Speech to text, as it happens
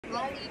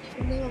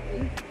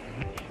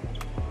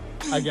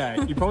Okay,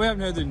 you probably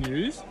haven't heard the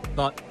news,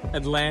 but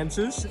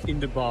Atlantis in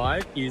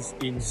Dubai is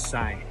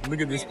insane.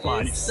 Look at this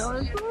place.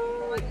 So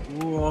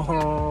cool.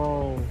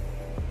 Whoa.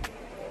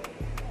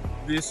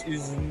 This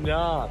is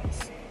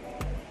nuts.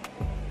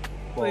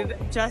 Well,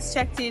 We've just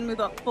checked in. We've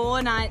got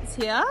 4 nights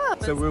here.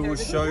 so we will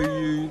show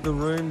you the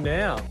room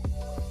now.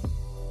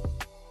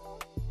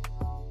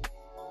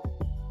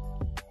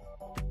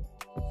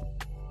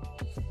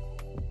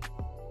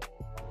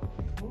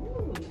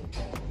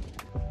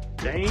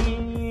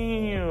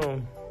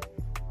 Damn.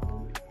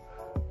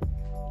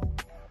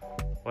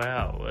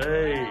 Wow.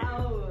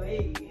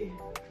 Wowee.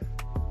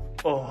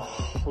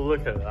 Oh,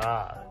 look at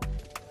that.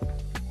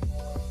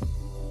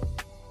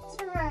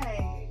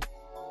 Stingray.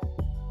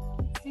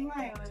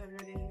 Stingray, whatever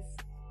it is.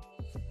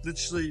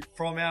 Literally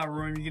from our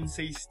room you can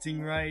see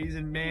stingrays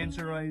and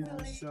manta rays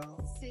and stuff.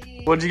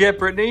 See. What'd you get,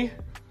 Brittany?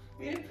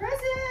 We had a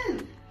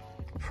present.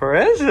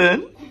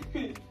 Present?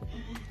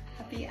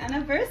 Happy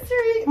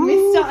anniversary,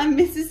 Mr. and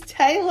Mrs.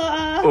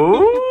 Taylor.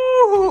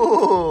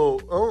 Ooh!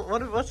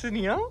 Oh, what's in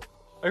here?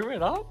 Open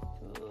it up.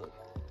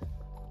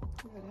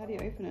 How do you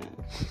open it?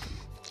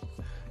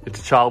 It's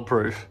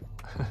childproof.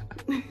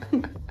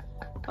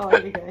 Oh,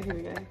 here we go, here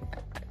we go.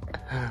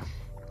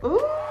 Ooh,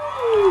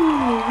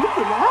 look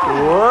at that.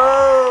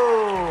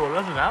 Whoa!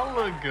 Doesn't that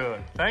look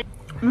good? Thank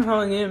I'm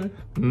holding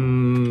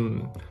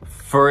in.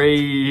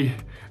 Free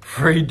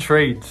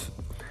treats.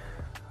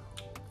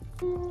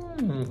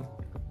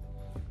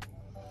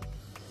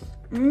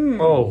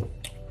 Oh,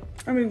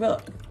 And we've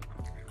got,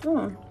 oh,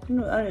 I don't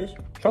know what that is.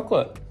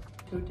 chocolate.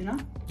 To dinner.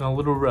 A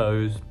little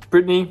rose.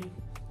 Brittany,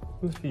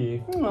 this for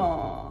you.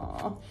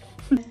 Aww.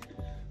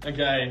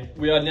 Okay,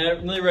 we are now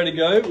nearly ready to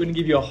go. We're gonna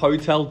give you a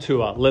hotel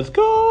tour. Let's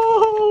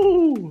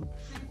go!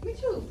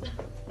 Mitchell.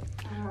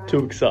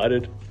 Too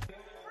excited.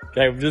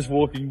 Okay, we're just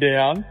walking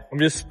down. I'm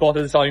just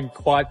spotted something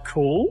quite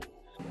cool.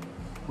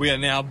 We are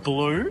now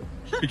blue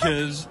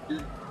because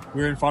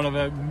we're in front of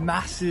a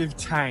massive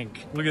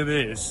tank. Look at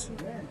this.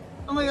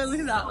 Oh my god, look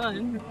at that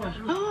one.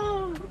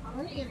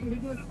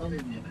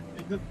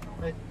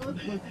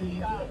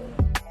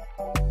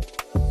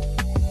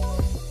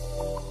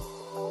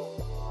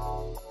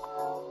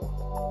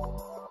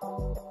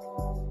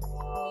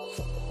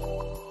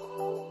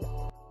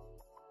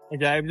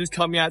 Okay, I'm just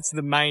coming out to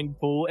the main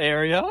pool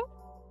area.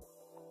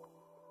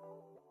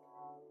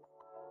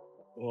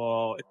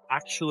 Whoa, it's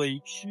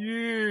actually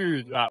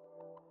huge.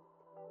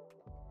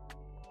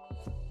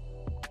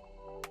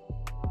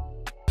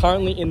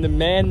 Currently in the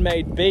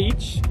man-made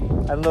beach,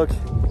 and look,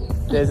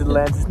 there's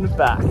Atlantis in the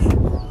back.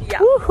 Yeah.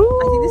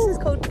 Woohoo! I think this is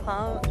called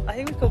Palm. I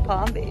think it's called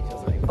Palm Beach or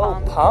something.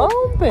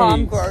 Palm Beach.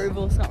 Palm Grove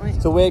or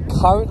something. So we're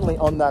currently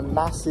on that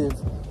massive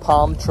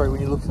palm tree when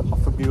you look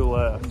off of Google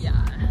Earth. Yeah.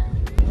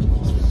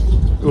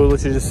 We were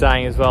literally just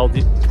saying as well,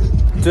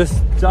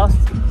 just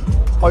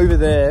over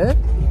there,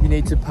 you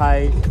need to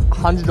pay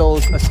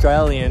 $100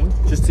 Australian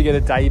just to get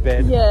a day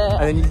bed. Yeah.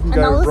 And then you can And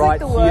go that was right like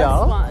the here,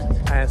 worst one.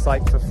 and it's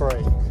like for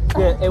free.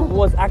 Yeah, it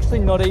was actually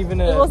not even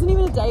a... It wasn't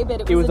even a day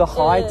bed. It was a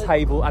high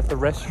table at the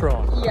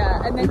restaurant.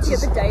 Yeah, and then to get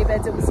the day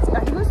beds, it was, I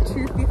think it was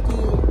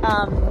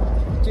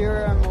 250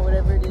 dirham or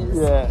whatever it is.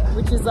 Yeah.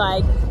 Which is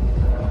like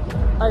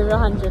over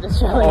 100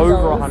 Australian Over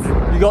dollars.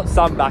 100. You got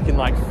some back in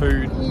like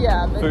food.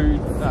 Yeah, but Food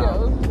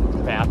still.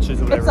 vouchers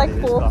or whatever. It's like it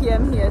is, 4 but-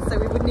 p.m. here, so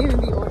we wouldn't even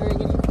be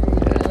ordering any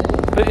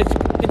food. But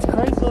it's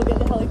crazy. We'll get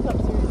the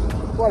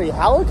helicopter. Bloody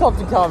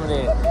helicopter coming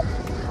in.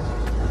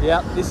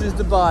 Yep, this is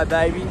Dubai,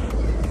 baby.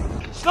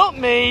 It's not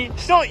me.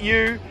 It's not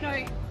you.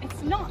 No,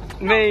 it's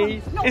not.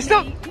 Me. Not It's me,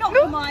 not- not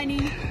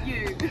Hermione,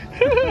 you.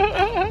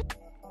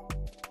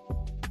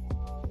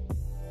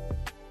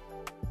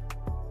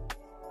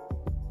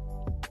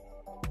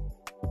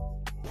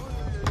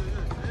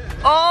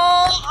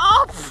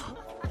 Oh,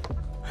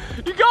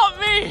 up! You got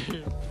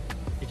me!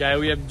 Okay,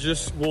 we have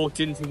just walked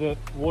into the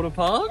water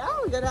park. Yeah,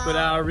 we got Got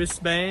our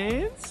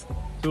wristbands.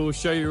 So we'll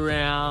show you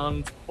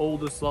around all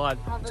the slides.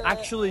 It's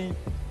actually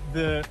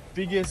the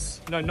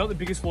biggest, no, not the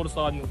biggest water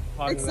slide in the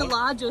park. It's the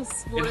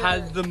largest water It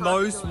has the park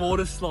most in the world.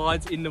 water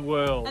slides in the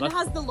world. And it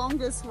has the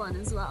longest one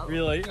as well.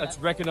 Really? Yeah. That's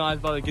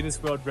recognised by the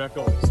Guinness World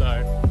Record.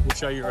 So we'll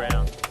show you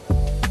around.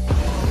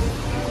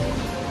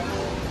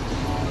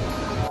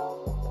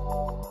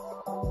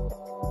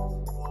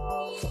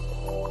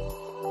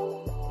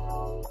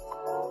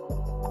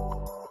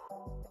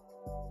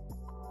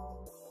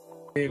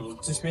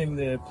 We've just been in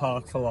the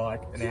park for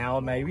like an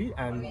hour maybe,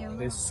 and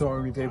there's so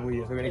many people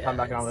here. So we're going to come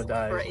back another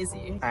day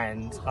Crazy.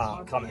 and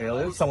come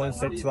earlier. Someone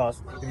said to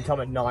us, if you come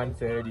at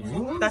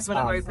 9:30, That's when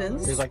it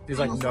opens. There's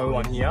like no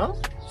one here,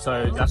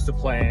 so that's the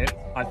plan,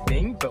 I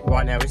think. But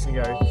right now we're just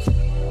gonna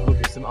go look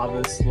at some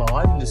other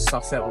slides and just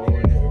suss out what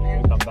we're gonna do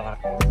and come back.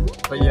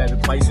 But yeah, the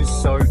place is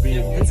so big.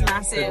 It's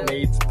massive. It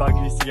needs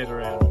buggies to get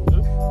around.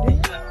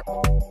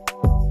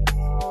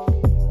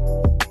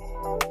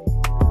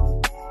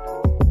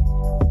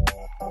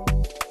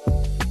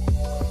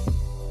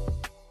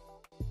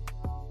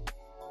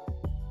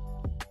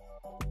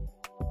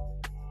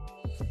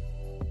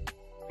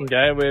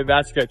 Okay, we're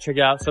about to go check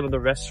out some of the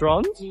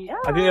restaurants. Yeah.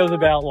 I think there was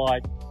about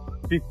like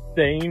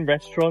 15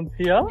 restaurants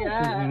here.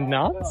 Yeah. Which is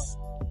nuts.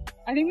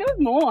 I think there was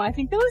more. I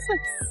think there was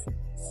like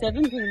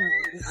 17.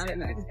 I don't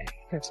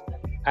know.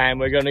 And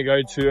we're going to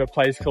go to a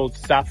place called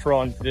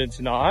Saffron for dinner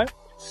tonight.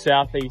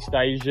 Southeast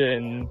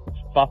Asian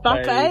buffet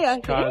I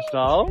kind of think.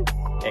 style.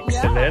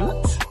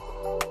 Excellent.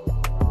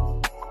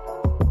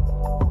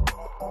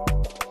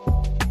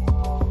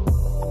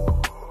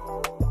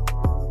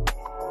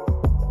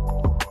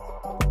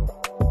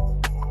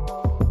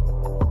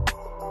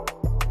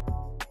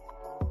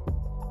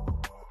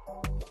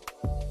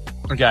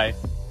 Okay,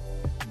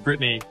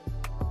 Brittany.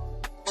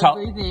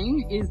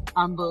 Everything is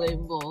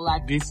unbelievable.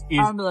 Like, This is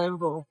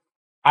unbelievable.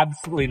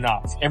 absolutely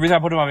nuts. Every time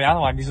I put it in my mouth,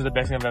 I'm like, this is the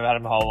best thing I've ever had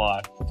in my whole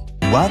life.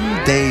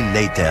 1 day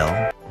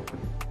later.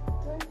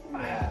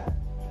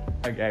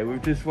 Okay,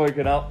 we've just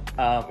woken up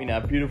in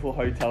our beautiful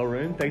hotel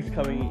room. Thanks for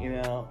coming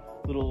in our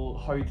little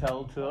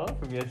hotel tour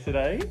from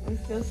yesterday. I'm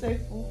still so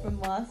full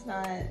from last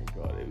night.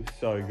 God, it was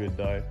so good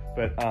though.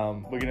 But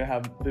we're gonna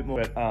have a bit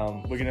more.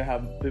 We're gonna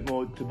have a bit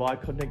more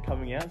Dubai content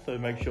coming out. So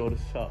make sure to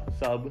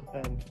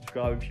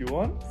subscribe if you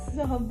want,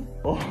 Sub.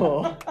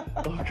 or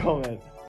comment.